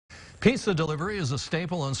Pizza delivery is a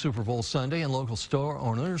staple on Super Bowl Sunday, and local store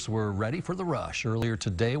owners were ready for the rush. Earlier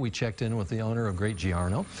today, we checked in with the owner of Great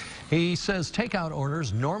Giarno. He says takeout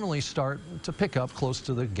orders normally start to pick up close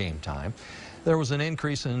to the game time. There was an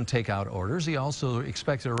increase in takeout orders. He also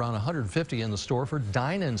expected around 150 in the store for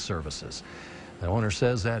dine-in services. The owner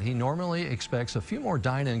says that he normally expects a few more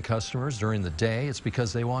dine-in customers during the day. It's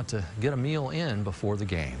because they want to get a meal in before the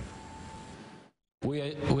game.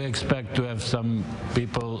 We expect to have some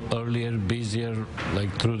people earlier, busier,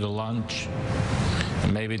 like through the lunch,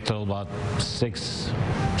 maybe till about 6,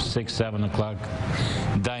 7 o'clock,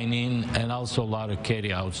 dine in, and also a lot of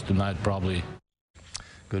carry-outs tonight probably.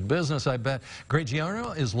 Good business, I bet. Great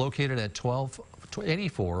Giarno is located at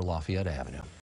 1284 Lafayette Avenue.